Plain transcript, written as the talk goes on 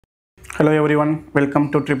Hello everyone, welcome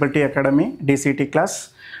to TTT Academy DCET class.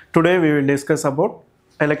 Today we will discuss about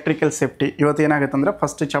electrical safety. ಇವತ್ತು ಏನಾಗುತ್ತೆ ಅಂದ್ರೆ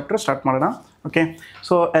first chapter start ಮಾಡೋಣ. Okay,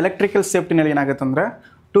 so electrical ಸೇಫ್ಟಿನಲ್ಲಿ ಏನಾಗುತ್ತೆ ಅಂದ್ರೆ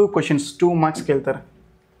 2 questions 2 marks ಕೇಳ್ತಾರೆ.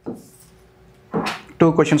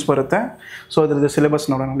 2 questions ಬರುತ್ತೆ. ಸೊ ಅದರದ್ದು ಸಿಲೆಬಸ್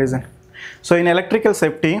ನೋಡೋಣ. Listen. So in electrical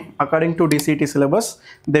safety, according to DCET syllabus,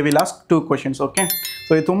 they will ask 2 questions. Okay,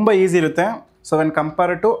 so ಇದು ತುಂಬ ಈಸಿ ಇರುತ್ತೆ. So when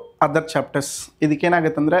compare to other chapters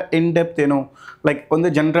ಇದಕ್ಕೇನಾಗುತ್ತೆ ಅಂದರೆ ಇನ್ ಡೆಪ್ತ್ ಏನು ಲೈಕ್ ಒಂದು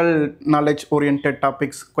general knowledge oriented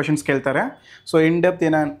topics questions ಕೇಳ್ತಾರೆ. So in depth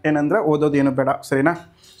ಏನಂದರೆ ಓದೋದು ಏನು ಬೇಡ, ಸರಿನಾ?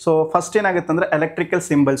 ಸೊ ಫಸ್ಟ್ ಏನಾಗುತ್ತೆ ಅಂದರೆ electrical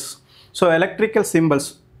symbols. So electrical symbols,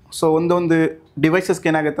 so ಒಂದೊಂದು ಡಿವೈಸಸ್ಗೆ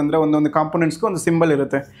ಏನಾಗುತ್ತೆ ಅಂದರೆ ಒಂದೊಂದು ಕಾಂಪೊನೆಂಟ್ಸ್ಗೆ ಒಂದು ಸಿಂಬಲ್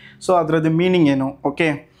ಇರುತ್ತೆ. ಸೊ ಅದರದ್ದು ಮೀನಿಂಗ್ ಏನು? Okay,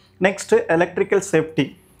 next electrical safety.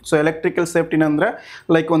 So electrical ಸೇಫ್ಟಿನ ಅಂದರೆ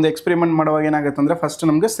ಲೈಕ್ ಒಂದು ಎಕ್ಸ್ಪೆರಿಮೆಂಟ್ ಮಾಡುವಾಗ ಏನಾಗುತ್ತೆ ಅಂದರೆ ಫಸ್ಟ್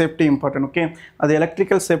ನಮಗೆ ಸೇಫ್ಟಿ ಇಂಪಾರ್ಟೆಂಟ್. ಓಕೆ, ಅದು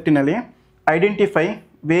electrical ಸೇಫ್ಟಿನಲ್ಲಿ identify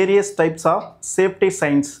various types of safety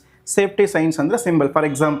science. Safety science ಅಂದರೆ symbol. For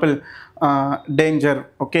example danger,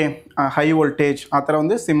 okay, high voltage, ಆ ಥರ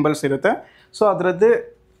ಒಂದು ಸಿಂಬಲ್ಸ್ ಇರುತ್ತೆ. ಸೊ ಅದರದ್ದು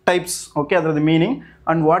ಟೈಪ್ಸ್, ಓಕೆ, ಅದರದ್ದು meaning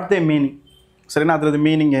and what they meaning, ಸರಿನಾ? ಅದರದ್ದು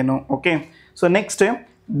ಮೀನಿಂಗ್ ಏನು? Okay, so next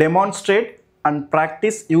demonstrate and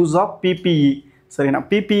practice use of PPE, ಸರಿನಾ?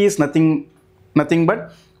 PPE is nothing but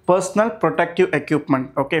personal protective equipment.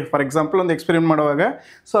 Okay, for example ಒಂದು ಎಕ್ಸ್ಪೆರಿಮೆಂಟ್ ಮಾಡುವಾಗ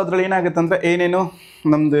ಸೊ ಅದರಲ್ಲಿ ಏನಾಗುತ್ತೆ ಅಂದರೆ ಏನೇನು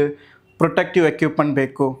ನಮ್ಮದು ಪ್ರೊಟೆಕ್ಟಿವ್ ಎಕ್ವಿಪ್ಮೆಂಟ್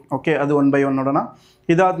ಬೇಕು. ಓಕೆ, ಅದು 1 by 1 ನೋಡೋಣ.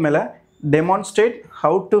 ಇದಾದಮೇಲೆ demonstrate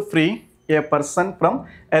how to free A person from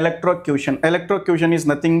ಎಲೆಕ್ಟ್ರೋಕ್ಯೂಷನ್. ಎಲೆಕ್ಟ್ರೋಕ್ಯೂಷನ್ is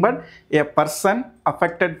nothing but A person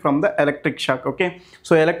affected from the electric shock. Okay,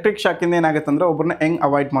 so electric ಶಾಕಿಂದ ಏನಾಗುತ್ತೆ ಅಂದರೆ ಒಬ್ಬರನ್ನ ಹೆಂಗೆ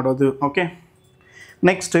ಅವಾಯ್ಡ್ ಮಾಡೋದು. Okay,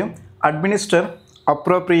 next administer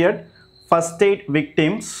appropriate first aid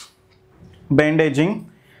victims, bandaging,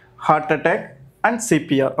 heart attack and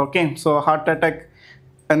CPR. Okay, so heart attack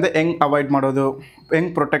ಅಂದರೆ ಹೆಂಗೆ avoid ಮಾಡೋದು,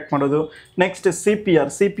 ಹೆಂಗೆ protect ಮಾಡೋದು. Next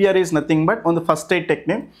CPR is nothing but ಒಂದು ಫಸ್ಟ್ ಏಡ್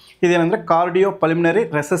ಟೆಕ್ನಿಕ್. ಇದೇನೆಂದರೆ ಕಾರ್ಡಿಯೋ ಪಲ್ಮಿನರಿ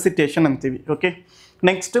ರೆಸಸಿಟೇಷನ್ ಅಂತೀವಿ. Okay,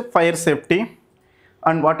 next fire safety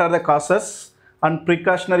and what are the causes and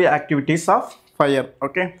precautionary activities of fire.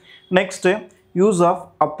 Okay, next use of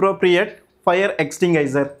appropriate fire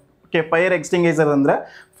ಎಕ್ಸ್ಟಿಂಗೈಸರ್. Okay, fire ಎಕ್ಸ್ಟಿಂಗೈಸರ್ ಅಂದರೆ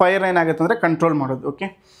fire ಏನಾಗುತ್ತೆ ಅಂದರೆ control ಮಾಡೋದು. Okay,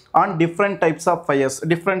 on different types of fires.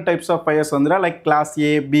 Different types of fires ಅಂದರೆ like class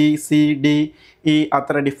A, B, C, D, E ಆ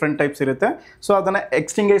ಥರ different types ಇರುತ್ತೆ. So ಅದನ್ನು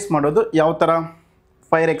ಎಕ್ಸ್ಟಿಂಗೈಸ್ ಮಾಡೋದು ಯಾವ ಥರ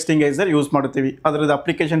ಫೈರ್ ಎಕ್ಸ್ಟಿಂಗೈಸರ್ ಯೂಸ್ ಮಾಡ್ತೀವಿ, ಅದರದ್ದು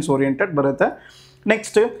ಅಪ್ಲಿಕೇಶನ್ಸ್ ಓರಿಯೆಂಟೆಡ್ ಬರುತ್ತೆ.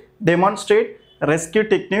 Next demonstrate rescue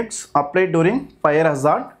techniques applied during fire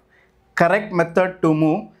hazard, correct method to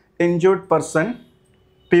move injured person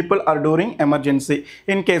people are during emergency.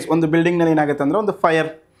 In case ಒಂದು ಬಿಲ್ಡಿಂಗ್ನಲ್ಲಿ ಏನಾಗುತ್ತೆ ಅಂದರೆ ಒಂದು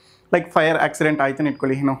ಫೈರ್ ಆಕ್ಸಿಡೆಂಟ್ ಆಯ್ತು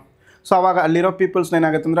ಇಟ್ಕೊಳ್ಳಿ ಏನು. ಸೊ ಅವಾಗ ಅಲ್ಲಿರೋ ಪೀಪಲ್ಸ್ನ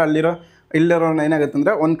ಏನಾಗುತ್ತೆ ಅಂದರೆ ಇಲ್ಲಿರೋನ ಏನಾಗುತ್ತೆ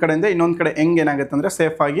ಅಂದರೆ ಒಂದು ಕಡೆಯಿಂದ ಇನ್ನೊಂದು ಕಡೆ ಹೆಂಗೆ ಏನಾಗುತ್ತೆ ಅಂದರೆ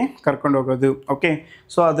ಸೇಫಾಗಿ ಕರ್ಕೊಂಡು ಹೋಗೋದು. ಓಕೆ,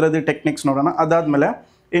 ಸೊ ಅದರದ್ದು ಟೆಕ್ನಿಕ್ಸ್ ನೋಡೋಣ. ಅದಾದಮೇಲೆ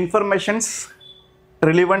informations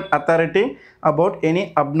relevant authority about any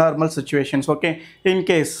abnormal situations. Okay, in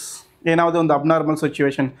case ಏನಾವುದು ಒಂದು ಅಬ್ನಾರ್ಮಲ್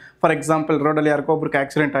ಸಿಚುವೇಶನ್, ಫಾರ್ ಎಕ್ಸಾಂಪಲ್ ರೋಡಲ್ಲಿ ಯಾರಿಗೋ ಒಬ್ರಿಗೆ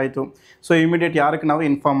ಆಕ್ಸಿಡೆಂಟ್ ಆಯಿತು, ಸೊ ಇಮಿಡಿಯೇಟ್ ಯಾರಿಗೆ ನಾವು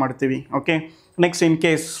ಇನ್ಫಾರ್ಮ್ ಮಾಡ್ತೀವಿ. ಓಕೆ, ನೆಕ್ಸ್ಟ್ ಇನ್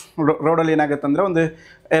ಕೇಸ್ ರೋಡಲ್ಲಿ ಏನಾಗುತ್ತೆ ಅಂದರೆ ಒಂದು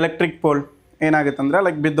ಎಲೆಕ್ಟ್ರಿಕ್ ಪೋಲ್ ಏನಾಗುತ್ತೆ ಅಂದರೆ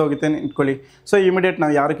ಲೈಕ್ ಬಿದ್ದೋಗುತ್ತೆ ಇಟ್ಕೊಳ್ಳಿ, ಸೊ ಇಮಿಡಿಯೇಟ್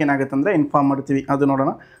ನಾವು ಯಾರಿಗೆ ಏನಾಗುತ್ತೆ ಅಂದರೆ ಇನ್ಫಾರ್ಮ್ ಮಾಡ್ತೀವಿ, ಅದು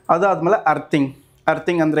ನೋಡೋಣ. ಅದಾದಮೇಲೆ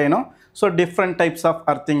ಅರ್ಥಿಂಗ್ ಅಂದರೆ ಏನು? So different types of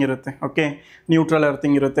earthing ಇರುತ್ತೆ. ಓಕೆ, ನ್ಯೂಟ್ರಲ್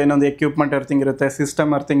ಅರ್ಥಿಂಗ್ ಇರುತ್ತೆ, ಇನ್ನೊಂದು ಎಕ್ವಿಪ್ಮೆಂಟ್ ಅರ್ಥಿಂಗ್ ಇರುತ್ತೆ,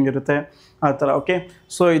 ಸಿಸ್ಟಮ್ ಅರ್ಥಿಂಗ್ ಇರುತ್ತೆ, ಆ ಥರ. ಓಕೆ,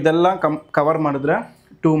 ಸೊ ಇದೆಲ್ಲ ಕವರ್ ಮಾಡಿದ್ರೆ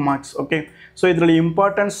 2 ಮಾರ್ಕ್ಸ್. ಓಕೆ, ಸೊ ಇದರಲ್ಲಿ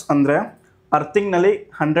ಇಂಪಾರ್ಟೆನ್ಸ್ ಅಂದರೆ ಅರ್ಥಿಂಗ್ನಲ್ಲಿ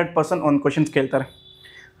 100% ಒಂದು ಕ್ವಶನ್ಸ್ ಕೇಳ್ತಾರೆ.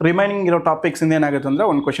 ರಿಮೈನಿಂಗ್ ಇರೋ ಟಾಪಿಕ್ಸಿಂದ ಏನಾಗುತ್ತೆ ಅಂದರೆ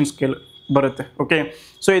ಒಂದು ಕ್ವಶನ್ಸ್ ಬರುತ್ತೆ. ಓಕೆ,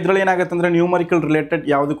 ಸೊ ಇದರಲ್ಲಿ ಏನಾಗುತ್ತೆ ಅಂದರೆ ನ್ಯೂಮರಿಕಲ್ ರಿಲೇಟೆಡ್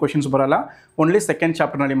ಯಾವುದು ಕ್ವಶನ್ಸ್ ಬರೋಲ್ಲ, ಓನ್ಲಿ ಸೆಕೆಂಡ್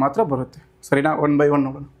ಚಾಪ್ಟರ್ನಲ್ಲಿ ಮಾತ್ರ ಬರುತ್ತೆ, ಸರಿನಾ? 1 by 1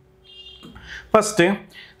 ನೋಡೋಣ. ಫಸ್ಟ್,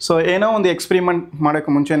 ಸೊ ಏನೋ ಒಂದು ಎಕ್ಸ್ಪೆರಿಮೆಂಟ್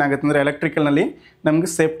ಮಾಡೋಕ್ಕೆ ಮುಂಚೆ ಏನಾಗುತ್ತೆ ಅಂದರೆ ಎಲೆಕ್ಟ್ರಿಕಲ್ನಲ್ಲಿ ನಮಗೆ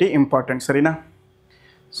ಸೇಫ್ಟಿ ಇಂಪಾರ್ಟೆಂಟ್, ಸರಿನಾ?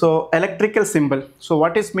 So electrical symbol. So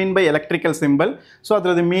what is mean by electrical symbol? So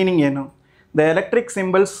ಅದರದ್ದು ಮೀನಿಂಗ್ ಏನು? The electric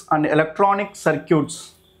symbols and electronic circuits.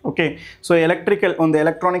 Okay, so ಒಂದು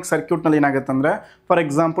ಎಲೆಕ್ಟ್ರಾನಿಕ್ ಸರ್ಕ್ಯೂಟ್ನಲ್ಲಿ ಏನಾಗುತ್ತೆ ಅಂದರೆ ಫಾರ್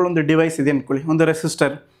ಎಕ್ಸಾಂಪಲ್ ಒಂದು ಡಿವೈಸ್ ಇದೆ ಅಂದ್ಕೊಳ್ಳಿ, ಒಂದು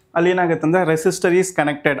ರೆಸಿಸ್ಟರ್. ಅಲ್ಲಿ ಏನಾಗುತ್ತೆ ಅಂದರೆ ರೆಸಿಸ್ಟರ್ ಈಸ್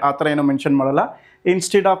ಕನೆಕ್ಟೆಡ್, ಆ ಥರ ಏನೋ ಮೆನ್ಷನ್ ಮಾಡಲ್ಲ.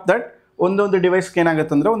 ಇನ್ಸ್ಟೆಡ್ ಆಫ್ ದಟ್ ಒಂದೊಂದು ಡಿವೈಸ್ಗೆ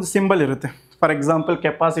ಏನಾಗುತ್ತೆ ಅಂದರೆ ಒಂದು ಸಿಂಬಲ್ ಇರುತ್ತೆ. ಫಾರ್ ಎಕ್ಸಾಂಪಲ್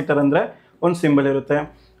ಕೆಪಾಸಿಟರ್ ಅಂದರೆ ಒಂದು ಸಿಂಬಲ್ ಇರುತ್ತೆ,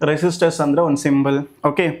 ರೆಸಿಸ್ಟರ್ಸ್ ಅಂದರೆ ಒಂದು ಸಿಂಬಲ್.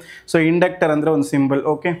 ಓಕೆ, ಸೊ ಇಂಡಕ್ಟರ್ ಅಂದರೆ ಒಂದು ಸಿಂಬಲ್.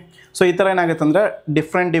 ಓಕೆ, ಸೊ ಈ ಥರ ಏನಾಗುತ್ತೆ ಅಂದರೆ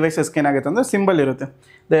ಡಿಫ್ರೆಂಟ್ ಡಿವೈಸಸ್ಗೆ ಏನಾಗುತ್ತೆ ಅಂದರೆ ಸಿಂಬಲ್ ಇರುತ್ತೆ.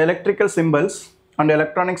 The electrical symbols and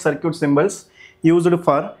electronic circuit symbols used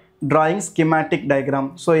for drawing schematic diagram.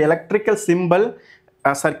 So electrical symbol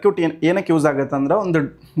circuit ಏನಕ್ಕೆ ಯೂಸ್ ಆಗುತ್ತೆ ಅಂದರೆ ಒಂದು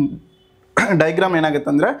ಡಯಾಗ್ರಾಮ್ ಏನಾಗುತ್ತೆ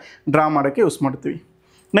ಅಂದರೆ ಡ್ರಾ ಮಾಡೋಕ್ಕೆ ಯೂಸ್ ಮಾಡ್ತೀವಿ.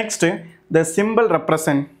 Next the symbol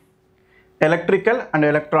represent electrical and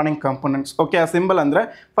electronic components. Okay, ಆ ಸಿಂಬಲ್ ಅಂದರೆ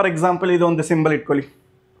ಫಾರ್ ಎಕ್ಸಾಂಪಲ್ ಇದು ಒಂದು ಸಿಂಬಲ್ ಇಟ್ಕೊಳ್ಳಿ.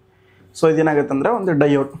 ಸೊ ಇದೇನಾಗುತ್ತೆ ಅಂದರೆ ಒಂದು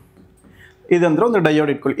ಡಯೋಡ್, ಇದಂದರೆ ಒಂದು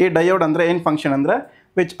ಡಯೋಡ್ ಇಟ್ಕೊಳ್ಳಿ. ಈ ಡಯೋಡ್ ಅಂದರೆ ಏನು ಫಂಕ್ಷನ್ ಅಂದರೆ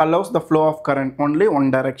which allows the flow of current only one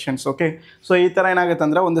directions. Okay, so ಈ ಥರ ಏನಾಗುತ್ತೆ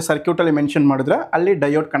ಅಂದರೆ ಒಂದು ಸರ್ಕ್ಯೂಟಲ್ಲಿ ಮೆನ್ಷನ್ ಮಾಡಿದ್ರೆ ಅಲ್ಲಿ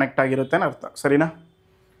ಡಯೋಡ್ ಕನೆಕ್ಟ್ ಆಗಿರುತ್ತೆ ಅಂತ ಅರ್ಥ, ಸರಿನಾ?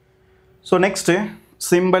 ಸೊ ನೆಕ್ಸ್ಟ್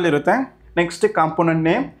ಸಿಂಬಲ್ ಇರುತ್ತೆ, ನೆಕ್ಸ್ಟ್ ಕಾಂಪೋನೆಂಟ್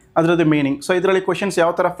ನೇಮ್, ಅದರದ್ದು ಮೀನಿಂಗ್. ಸೊ ಇದರಲ್ಲಿ ಕ್ವಶನ್ಸ್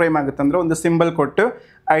ಯಾವ ಥರ ಫ್ರೇಮ್ ಆಗುತ್ತೆ ಅಂದರೆ ಒಂದು ಸಿಂಬಲ್ ಕೊಟ್ಟು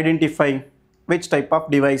identify which type of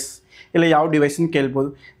device, ಇಲ್ಲ ಯಾವ ಡಿವೈಸನ್ನು ಕೇಳ್ಬೋದು,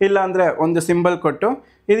 ಇಲ್ಲ ಅಂದರೆ ಒಂದು ಸಿಂಬಲ್ ಕೊಟ್ಟು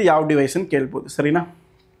ಇದು ಯಾವ ಡಿವೈಸನ್ನು ಕೇಳ್ಬೋದು, ಸರಿನಾ.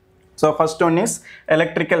 So first one is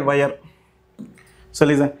electrical wire. So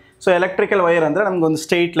listen, so electrical wire ಅಂದರೆ ನಮಗೊಂದು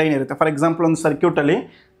ಸ್ಟ್ರೈಟ್ ಲೈನ್ ಇರುತ್ತೆ. ಫಾರ್ ಎಕ್ಸಾಂಪಲ್ ಒಂದು ಸರ್ಕ್ಯೂಟಲ್ಲಿ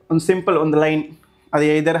ಒಂದು ಸಿಂಪಲ್ ಒಂದು ಲೈನ್, ಅದು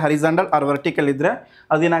either ಹಾರಿಜಾಂಟಲ್ ಆರ್ ವರ್ಟಿಕಲ್ ಇದ್ದರೆ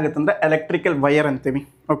ಅದೇನಾಗುತ್ತೆ ಅಂದರೆ ಎಲೆಕ್ಟ್ರಿಕಲ್ ವಯರ್ ಅಂತೀವಿ.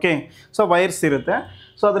 ಓಕೆ, ಸೊ ವೈರ್ಸ್ ಇರುತ್ತೆ.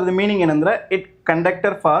 ಸೊ ಅದ್ರದ್ದು ಮೀನಿಂಗ್ ಏನಂದರೆ it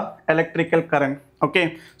conductor for electrical current. Okay,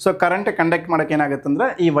 so current conduct ಮಾಡೋಕ್ಕೆ ಏನಾಗುತ್ತೆ ಅಂದರೆ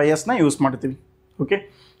ಈ ವಯರ್ಸ್ನ ಯೂಸ್ ಮಾಡ್ತೀವಿ. Okay,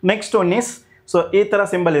 next one is, so ಈ ಥರ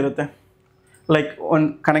ಸಿಂಬಲ್ ಇರುತ್ತೆ, ಲೈಕ್ ಒಂದು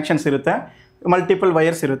ಕನೆಕ್ಷನ್ಸ್ ಇರುತ್ತೆ, ಮಲ್ಟಿಪಲ್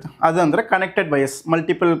ವಯರ್ಸ್ ಇರುತ್ತೆ, ಅದು ಅಂದರೆ ಕನೆಕ್ಟೆಡ್ ವಯರ್ಸ್.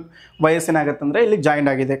 ಮಲ್ಟಿಪಲ್ ವಯರ್ಸ್ ಏನಾಗುತ್ತೆ ಅಂದರೆ ಇಲ್ಲಿ ಜಾಯಿಂಟ್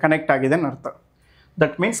ಆಗಿದೆ, ಕನೆಕ್ಟ್ ಆಗಿದೆ ಅಂತ ಅರ್ಥ.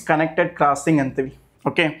 ದಟ್ ಮೀನ್ಸ್ ಕನೆಕ್ಟೆಡ್ ಕ್ರಾಸಿಂಗ್ ಅಂತೀವಿ.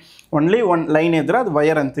 ಓಕೆ, ಓನ್ಲಿ ಒಂದು ಲೈನ್ ಇದ್ದರೆ ಅದು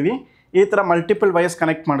ವಯರ್ ಅಂತೀವಿ. ಈ ಥರ ಮಲ್ಟಿಪಲ್ ವಯರ್ಸ್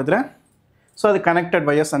ಕನೆಕ್ಟ್ ಮಾಡಿದ್ರೆ ಸೊ ಅದು ಕನೆಕ್ಟೆಡ್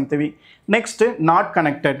ವಯರ್ಸ್ ಅಂತೀವಿ. Next not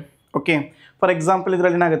connected. Okay, for example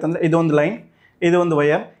ಇದರಲ್ಲಿ ಏನಾಗುತ್ತೆ ಅಂದರೆ ಇದೊಂದು ಲೈನ್, ಇದು ಒಂದು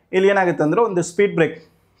ವಯರ್, ಇಲ್ಲಿ ಏನಾಗುತ್ತೆ ಅಂದರೆ ಒಂದು ಸ್ಪೀಡ್ ಬ್ರೇಕ್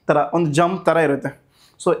ಥರ ಒಂದು ಜಂಪ್ ಥರ ಇರುತ್ತೆ.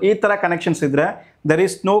 ಸೊ ಈ ಥರ ಕನೆಕ್ಷನ್ಸ್ ಇದ್ದರೆ there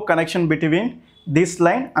is no connection between this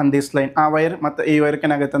line and this line. ಆ ವೈರ್ ಮತ್ತು ಈ ವೈರ್ಗೆ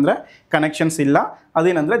ಏನಾಗುತ್ತೆ ಅಂದರೆ ಕನೆಕ್ಷನ್ಸ್ ಇಲ್ಲ,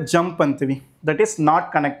 ಅದೇನಂದರೆ ಜಂಪ್ ಅಂತೀವಿ. That is not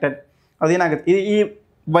connected. ಅದೇನಾಗುತ್ತೆ, ಈ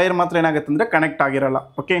ವೈರ್ ಮಾತ್ರ ಏನಾಗುತ್ತೆ ಅಂದರೆ ಕನೆಕ್ಟ್ ಆಗಿರಲ್ಲ.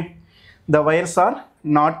 Okay, the wires R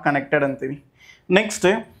not connected ಅಂತೀವಿ. ನೆಕ್ಸ್ಟ್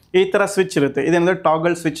ಈ ಥರ ಸ್ವಿಚ್ ಇರುತ್ತೆ, ಇದೇನಂದರೆ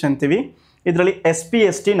ಟಾಗಲ್ ಸ್ವಿಚ್ ಅಂತೀವಿ. ಇದರಲ್ಲಿ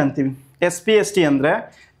SPST ಅಂತೀವಿ. SPST ಅಂದರೆ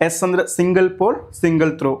ಎಸ್ ಅಂದರೆ single pole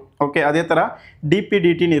single throw. Okay, ಅದೇ ಥರ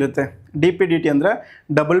DPDT ಇರುತ್ತೆ. DPDT ಅಂದರೆ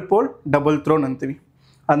ಡಬಲ್ ಪೋಲ್ ಡಬಲ್ ಥ್ರೋನ್ ಅಂತೀವಿ.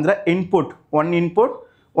 ಅಂದರೆ input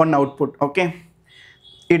one output. Okay,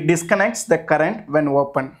 it ಡಿಸ್ಕನೆಕ್ಟ್ಸ್ the current when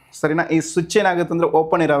open. ಸರಿನಾ, ಈ ಸ್ವಿಚ್ ಏನಾಗುತ್ತೆ ಅಂದರೆ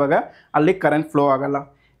ಓಪನ್ ಇರೋವಾಗ ಅಲ್ಲಿ ಕರೆಂಟ್ ಫ್ಲೋ ಆಗಲ್ಲ,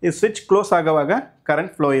 ಈ ಸ್ವಿಚ್ ಕ್ಲೋಸ್ ಆಗೋವಾಗ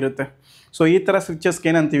ಕರೆಂಟ್ ಫ್ಲೋ ಇರುತ್ತೆ. ಸೊ ಈ ಥರ ಸ್ವಿಚಸ್ಗೆ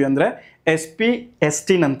ಏನಂತೀವಿ ಅಂದರೆ SPST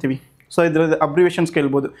ಅಂತೀವಿ. ಸೊ ಇದರದ್ದು ಅಬ್ರಿವೇಷನ್ಸ್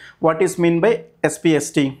ಕೇಳ್ಬೋದು, what is mean by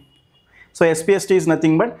SPST. So SPST is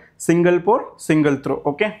nothing but single pole single throw.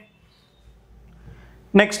 Okay,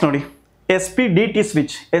 next ನೋಡಿ SPDT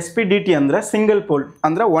ಸ್ವಿಚ್. SPDT ಅಂದರೆ ಸಿಂಗಲ್ ಪೋಲ್,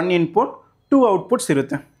 ಅಂದರೆ ಒನ್ ಇನ್ಪುಟ್ ಟೂ ಔಟ್ಪುಟ್ಸ್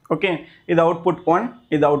ಇರುತ್ತೆ. ಓಕೆ, ಇದು ಔಟ್ಪುಟ್ 1,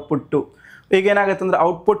 ಇದು ಔಟ್ಪುಟ್ 2. ಈಗ ಏನಾಗುತ್ತೆ ಅಂದರೆ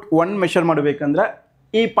ಔಟ್ಪುಟ್ 1 ಮೆಷರ್ ಮಾಡಬೇಕಂದ್ರೆ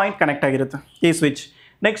ಈ ಪಾಯಿಂಟ್ ಕನೆಕ್ಟ್ ಆಗಿರುತ್ತೆ, ಈ ಸ್ವಿಚ್.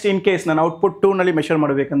 ನೆಕ್ಸ್ಟ್ ಇನ್ ಕೇಸ್ ನಾನು ಔಟ್ಪುಟ್ 2ನಲ್ಲಿ ಮೆಷರ್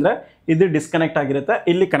ಮಾಡಬೇಕಂದ್ರೆ ಇದು ಡಿಸ್ಕನೆಕ್ಟ್ ಆಗಿರುತ್ತೆ,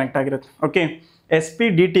 ಇಲ್ಲಿ ಕನೆಕ್ಟ್ ಆಗಿರುತ್ತೆ. Okay,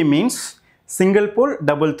 SPDT means single pole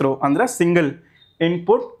double throw, ಅಂದರೆ ಸಿಂಗಲ್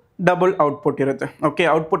ಇನ್ಪುಟ್ ಡಬಲ್ ಔಟ್ಪುಟ್ ಇರುತ್ತೆ. ಓಕೆ,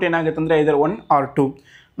 ಔಟ್ಪುಟ್ ಏನಾಗುತ್ತೆ ಅಂದರೆ ಇದರ 1 ಆರ್ 2.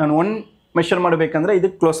 ನಾನು 1 ಮೆಷರ್ ಮಾಡಬೇಕಂದ್ರೆ ಇದು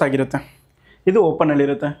ಕ್ಲೋಸ್ ಆಗಿರುತ್ತೆ, ಇದು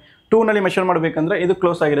ಓಪನಲ್ಲಿರುತ್ತೆ. 2ನಲ್ಲಿ ಮೆಷರ್ ಮಾಡಬೇಕಂದ್ರೆ ಇದು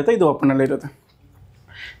ಕ್ಲೋಸ್ ಆಗಿರುತ್ತೆ, ಇದು ಓಪನಲ್ಲಿರುತ್ತೆ.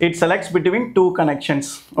 It selects between 2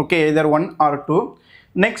 connections. Okay, ಇದರ್ 1 R 2.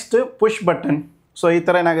 Next push button. So ಈ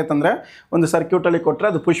ಥರ ಏನಾಗುತ್ತೆ ಅಂದರೆ ಒಂದು ಸರ್ಕ್ಯೂಟಲ್ಲಿ ಕೊಟ್ಟರೆ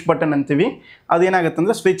ಅದು ಪುಷ್ ಬಟನ್ ಅಂತೀವಿ. ಅದೇನಾಗುತ್ತೆ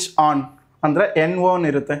ಅಂದರೆ ಸ್ವಿಚ್ ಆನ್ ಅಂದರೆ NO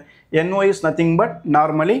ಇರುತ್ತೆ. NO is nothing but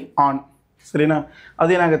normally on. ಸರಿನಾ,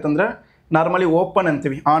 ಅದೇನಾಗುತ್ತೆ ಅಂದರೆ ನಾರ್ಮಲಿ ಓಪನ್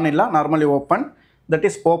ಅಂತೀವಿ, ಆನ್ ಇಲ್ಲ, normally open. That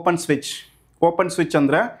is open switch. Open switch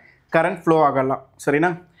ಅಂದರೆ ಕರೆಂಟ್ ಫ್ಲೋ ಆಗಲ್ಲ.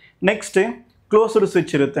 ಸರಿನಾ, ನೆಕ್ಸ್ಟ್ ಕ್ಲೋಸ್ಡ್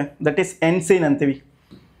ಸ್ವಿಚ್ ಇರುತ್ತೆ, ದಟ್ ಈಸ್ NC ಅಂತೀವಿ.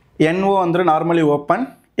 NO ಅಂದರೆ ನಾರ್ಮಲಿ ಓಪನ್,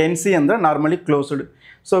 NC ಅಂದರೆ normally closed.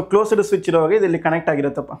 So closed switch ಇರೋವಾಗ ಇಲ್ಲಿ ಕನೆಕ್ಟ್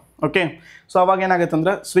ಆಗಿರುತ್ತಪ್ಪ. ಓಕೆ, ಸೊ ಅವಾಗ ಏನಾಗುತ್ತೆ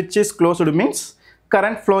ಅಂದರೆ switch is closed means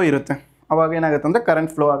current flow ಇರುತ್ತೆ, ಅವಾಗ ಏನಾಗುತ್ತೆ ಅಂದರೆ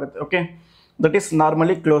ಕರೆಂಟ್ ಫ್ಲೋ ಆಗುತ್ತೆ. Okay, that is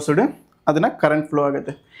normally closed, ಅದನ್ನು ಕರೆಂಟ್ ಫ್ಲೋ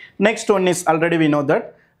ಆಗುತ್ತೆ. Next one is already we know that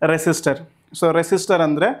resistor. So resistor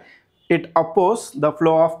ಅಂದರೆ it oppose the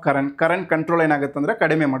flow of current control ಏನಾಗುತ್ತೆ ಅಂದರೆ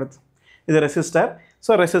ಕಡಿಮೆ ಮಾಡುತ್ತೆ, ಇದು resistor.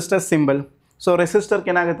 So resistor symbol. So ರೆಸಿಸ್ಟರ್ಗೆ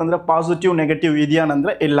ಏನಾಗುತ್ತೆ ಅಂದರೆ ಪಾಸಿಟಿವ್ ನೆಗೆಟಿವ್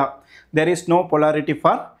ಇದೆಯಾನಂದರೆ ಇಲ್ಲ, there is no polarity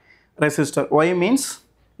for resistor. Y means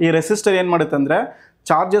ಈ ರೆಸಿಸ್ಟರ್ ಏನು ಮಾಡುತ್ತೆ ಅಂದರೆ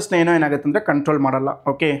ಚಾರ್ಜಸ್ನ ಏನಾಗುತ್ತೆ ಅಂದರೆ ಕಂಟ್ರೋಲ್ ಮಾಡಲ್ಲ.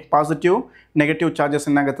 ಓಕೆ, ಪಾಸಿಟಿವ್ ನೆಗೆಟಿವ್ ಚಾರ್ಜಸ್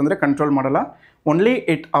ಏನಾಗುತ್ತೆ ಅಂದರೆ ಕಂಟ್ರೋಲ್ ಮಾಡಲ್ಲ, only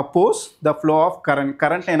it oppose the flow of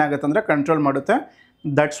current ಏನಾಗುತ್ತೆ ಅಂದರೆ ಕಂಟ್ರೋಲ್ ಮಾಡುತ್ತೆ.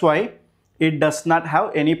 That's why it does not have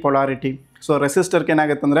any polarity. So ರೆಸಿಸ್ಟರ್ಗೆ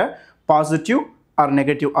ಏನಾಗುತ್ತೆ ಅಂದರೆ ಪಾಸಿಟಿವ್ ಆರ್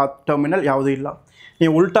ನೆಗೆಟಿವ್ ಆ ಟರ್ಮಿನಲ್ ಯಾವುದೂ ಇಲ್ಲ.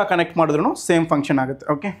 ನೀವು ಉಲ್ಟಾ ಕನೆಕ್ಟ್ ಮಾಡಿದ್ರೂ ಸೇಮ್ ಫಂಕ್ಷನ್ ಆಗುತ್ತೆ.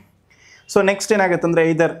 ಓಕೆ, ಸೊ ನೆಕ್ಸ್ಟ್ ಏನಾಗುತ್ತೆ ಅಂದರೆ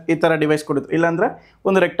ಈ ಥರ ಡಿವೈಸ್ ಕೊಡುತ್ತೆ, ಇಲ್ಲಾಂದರೆ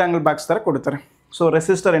ಒಂದು ರೆಕ್ಟಾಂಗಲ್ ಬಾಕ್ಸ್ ಥರ ಕೊಡ್ತಾರೆ. ಸೊ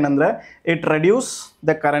ರೆಸಿಸ್ಟರ್ ಏನಂದರೆ it reduce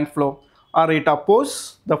the current flow, R it oppose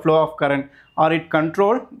the flow of current, R it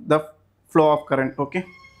control the flow of current. Okay,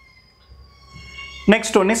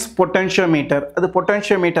 next one is potentiometer. ಅದು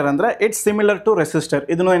ಪೊಟೆನ್ಷಿಯೋಮೀಟರ್ ಅಂದರೆ ಇಟ್ಸ್ ಸಿಮಿಲರ್ ಟು ರೆಸಿಸ್ಟರ್.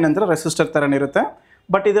 ಇದನ್ನು ಏನಂದರೆ resistor ಥರನೇ ಇರುತ್ತೆ,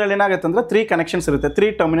 but ಇದರಲ್ಲಿ ಏನಾಗುತ್ತೆ ಅಂದರೆ 3 connections ಇರುತ್ತೆ,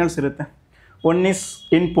 3 ಟರ್ಮಿನಲ್ಸ್ ಇರುತ್ತೆ. ಒನ್ ಇಸ್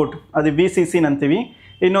ಇನ್ಪುಟ್, ಅದು VCC ಅಂತೀವಿ.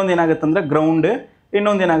 ಇನ್ನೊಂದು ಏನಾಗುತ್ತೆ ಅಂದರೆ ಗ್ರೌಂಡ್,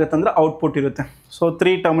 ಇನ್ನೊಂದು ಏನಾಗುತ್ತೆ ಅಂದರೆ ಔಟ್ಪುಟ್ ಇರುತ್ತೆ. ಸೊ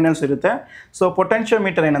 3 ಟರ್ಮಿನಲ್ಸ್ ಇರುತ್ತೆ. ಸೊ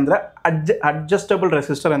ಪೊಟೆನ್ಷಿಯೋಮೀಟರ್ ಏನಂದರೆ ಅಡ್ಜಸ್ಟಬಲ್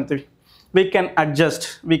ರೆಸಿಸ್ಟರ್ ಅಂತೀವಿ. We can adjust,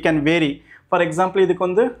 we can very. For example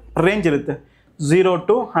ಇದಕ್ಕೊಂದು ರೇಂಜ್ ಇರುತ್ತೆ, 0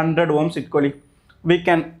 to 100 ohms ಇಟ್ಕೊಳ್ಳಿ. We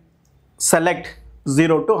can select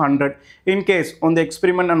 0 to 100. In case ಒಂದು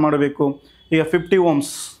ಎಕ್ಸ್ಪೆರಿಮೆಂಟ್ ನಾನು ಮಾಡಬೇಕು, ಈಗ 50 ohms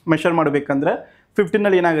ಮೆಷರ್ ಮಾಡಬೇಕಂದ್ರೆ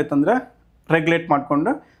 15ನಲ್ಲಿ ಏನಾಗುತ್ತೆ ಅಂದರೆ ರೆಗ್ಯುಲೇಟ್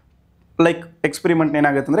ಮಾಡಿಕೊಂಡು ಲೈಕ್ ಎಕ್ಸ್ಪೆರಿಮೆಂಟ್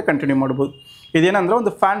ಏನಾಗುತ್ತೆ ಅಂದರೆ ಕಂಟಿನ್ಯೂ ಮಾಡ್ಬೋದು. ಇದೇನಂದರೆ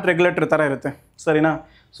ಒಂದು ಫ್ಯಾನ್ ರೆಗ್ಯುಲೇಟರ್ ಥರ ಇರುತ್ತೆ, ಸರಿನಾ.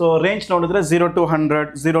 ಸೊ ರೇಂಜ್ ನೋಡಿದ್ರೆ 0 to 100,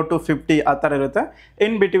 0 to 50 ಆ ಥರ ಇರುತ್ತೆ.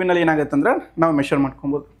 ಇನ್ ಬಿಟ್ವೀನಲ್ಲಿ ಏನಾಗುತ್ತೆ ಅಂದರೆ ನಾವು ಮೆಷರ್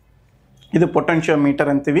ಮಾಡ್ಕೊಬೋದು. ಇದು ಪೊಟೆನ್ಷಿಯೋಮೀಟರ್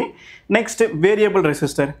ಅಂತೀವಿ. Next variable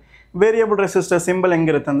resistor. Variable resistor symbol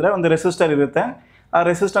ಹೆಂಗಿರುತ್ತೆ ಅಂದರೆ ಒಂದು ರೆಸಿಸ್ಟರ್ ಇರುತ್ತೆ, ಆ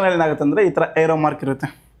ರೆಸಿಸ್ಟರ್ನಲ್ಲಿ ಏನಾಗುತ್ತೆ ಅಂದರೆ ಈ ಥರ ಏರೋ ಮಾರ್ಕ್ ಇರುತ್ತೆ.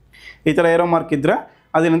 ಈ ಥರ ಏರೋ ಮಾರ್ಕ್ ಇದ್ದರೆ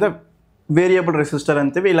ಅದೇನಂದರೆ ವೇರಿಯಬಲ್ ರೆಸಿಸ್ಟರ್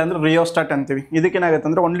ಅಂತೀವಿ, ಇಲ್ಲಾಂದರೆ ರಿಯೋಸ್ಟಾಟ್ ಅಂತೀವಿ. ಇದಕ್ಕೇನಾಗುತ್ತೆ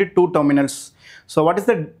ಅಂದರೆ only 2 terminals. So what is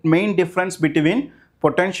the main difference between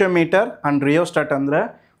potentiometer and rheostat ಅಂದರೆ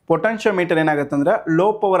ಪೊಟೆನ್ಷಿಯೋಮೀಟರ್ ಏನಾಗುತ್ತೆ ಅಂದರೆ ಲೋ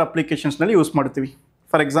ಪವರ್ ಅಪ್ಲಿಕೇಶನ್ಸ್ನಲ್ಲಿ ಯೂಸ್ ಮಾಡ್ತೀವಿ.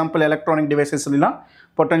 For example electronic ಡಿವೈಸಸ್ಸಲ್ಲಿನ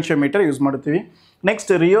potentiometer use ಮಾಡ್ತೀವಿ.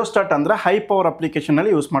 ನೆಕ್ಸ್ಟ್ ರಿಯೋಸ್ಟಾಟ್ ಅಂದರೆ ಹೈ ಪವರ್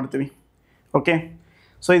ಅಪ್ಲಿಕೇಶನ್ನಲ್ಲಿ ಯೂಸ್ ಮಾಡ್ತೀವಿ. ಓಕೆ,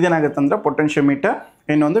 ಸೊ ಇದೇನಾಗುತ್ತೆ ಅಂದರೆ ಪೊಟೆನ್ಷಿಯೋಮೀಟರ್,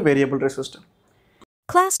 ಇನ್ನೊಂದು variable resistor.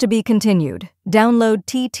 Class to be continued. Download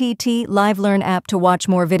TTT Live Learn app to watch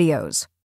more videos.